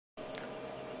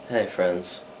Hey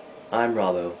friends, I'm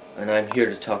Robbo, and I'm here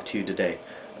to talk to you today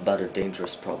about a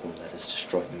dangerous problem that is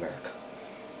destroying America.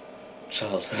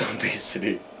 Childhood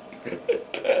obesity.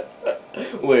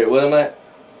 Wait, what am I?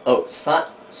 Oh,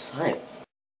 science.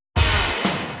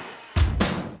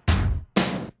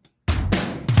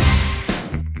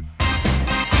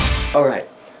 Alright,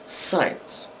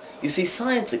 science. You see,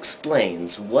 science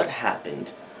explains what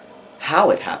happened, how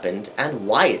it happened, and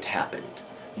why it happened,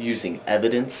 using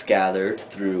evidence gathered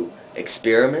through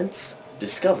experiments,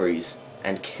 discoveries,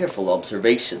 and careful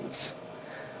observations.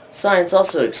 Science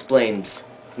also explains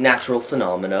natural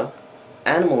phenomena,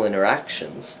 animal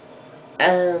interactions,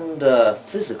 and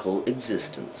physical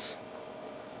existence.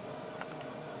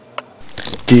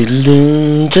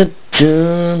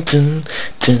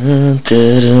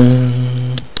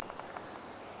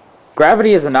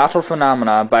 Gravity is a natural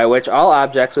phenomenon by which all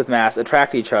objects with mass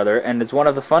attract each other and is one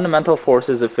of the fundamental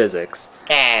forces of physics.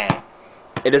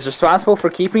 It is responsible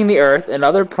for keeping the Earth and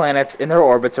other planets in their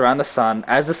orbits around the Sun,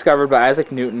 as discovered by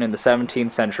Isaac Newton in the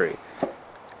 17th century,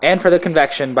 and for the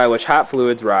convection by which hot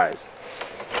fluids rise.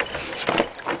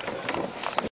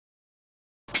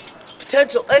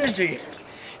 Potential energy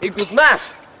equals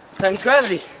mass times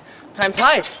gravity times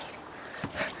height.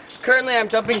 Currently I'm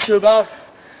jumping to about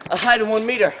a height of 1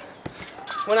 meter.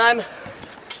 When I'm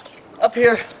up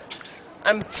here,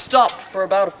 I'm stopped for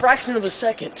about a fraction of a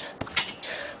second.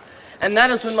 And that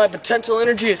is when my potential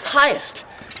energy is highest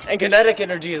and kinetic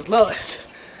energy is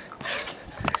lowest.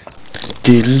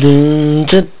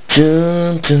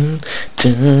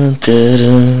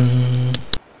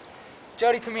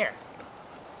 Jody, come here.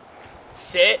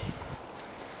 Sit.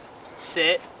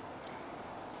 Sit.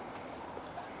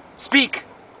 Speak.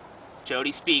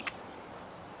 Jody, speak.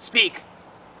 Speak.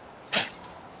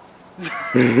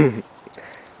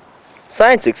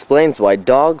 Science explains why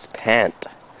dogs pant.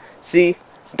 See,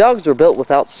 dogs were built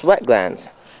without sweat glands,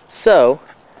 so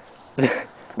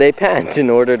they pant in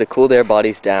order to cool their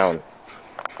bodies down.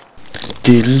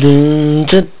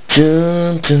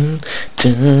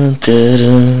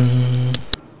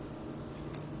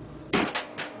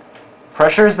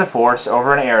 Pressure is the force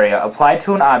over an area applied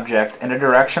to an object in a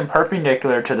direction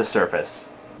perpendicular to the surface.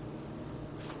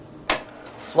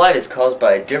 Flight is caused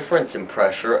by a difference in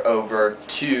pressure over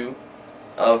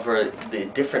the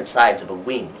different sides of a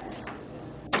wing.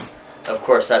 Of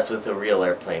course, that's with a real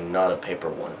airplane, not a paper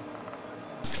one.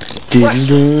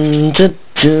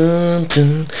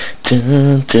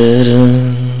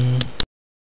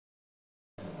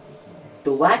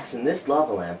 The wax in this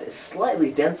lava lamp is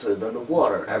slightly denser than the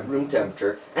water at room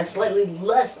temperature and slightly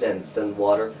less dense than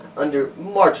water under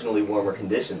marginally warmer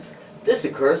conditions. This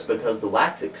occurs because the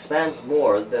wax expands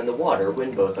more than the water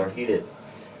when both are heated.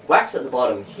 Wax at the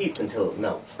bottom heats until it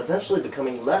melts, eventually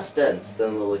becoming less dense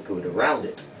than the liquid around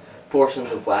it.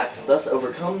 Portions of wax thus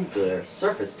overcome their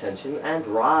surface tension and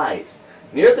rise.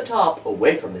 Near the top,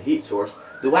 away from the heat source,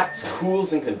 the wax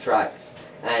cools and contracts,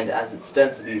 and as its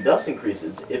density thus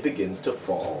increases, it begins to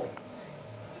fall.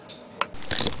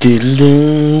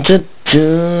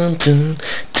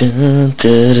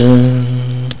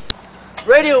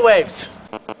 Radio waves!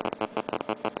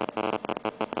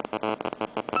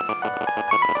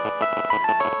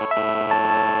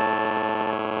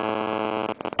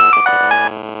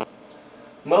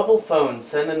 Mobile phones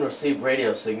send and receive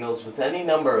radio signals with any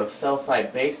number of cell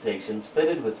site base stations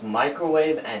fitted with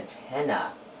microwave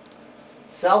antenna.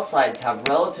 Cell sites have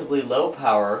relatively low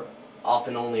power,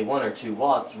 often only 1 or 2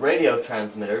 watts, radio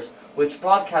transmitters which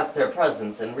broadcast their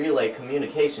presence and relay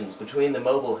communications between the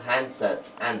mobile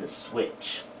handsets and the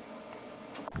switch.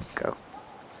 Go.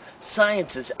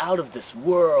 Science is out of this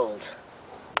world.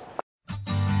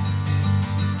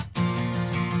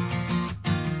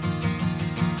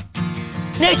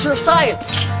 Nature of science!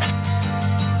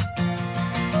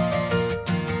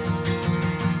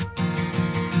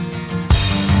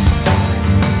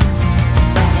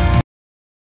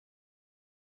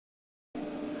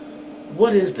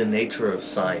 What is the nature of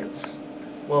science?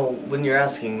 Well, when you're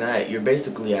asking that, you're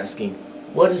basically asking,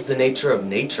 what is the nature of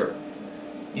nature?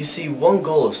 You see, one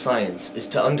goal of science is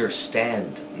to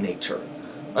understand nature.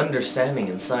 Understanding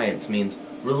in science means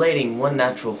relating one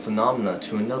natural phenomena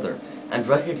to another and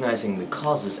recognizing the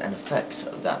causes and effects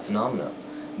of that phenomena.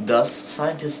 Thus,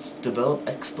 scientists develop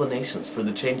explanations for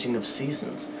the changing of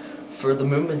seasons, for the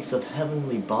movements of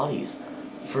heavenly bodies,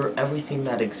 for everything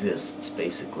that exists,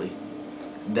 basically.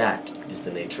 That is the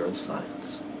nature of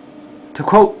science. To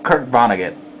quote Kurt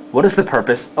Vonnegut, what is the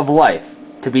purpose of life?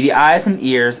 To be the eyes and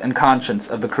ears and conscience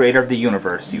of the creator of the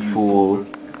universe, you fool.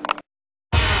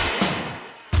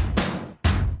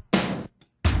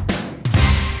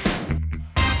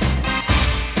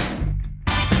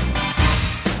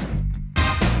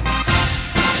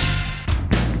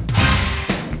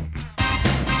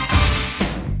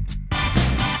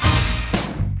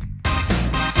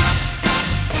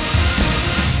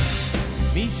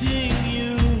 meeting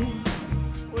you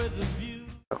with a view.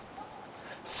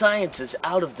 Science is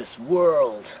out of this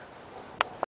world.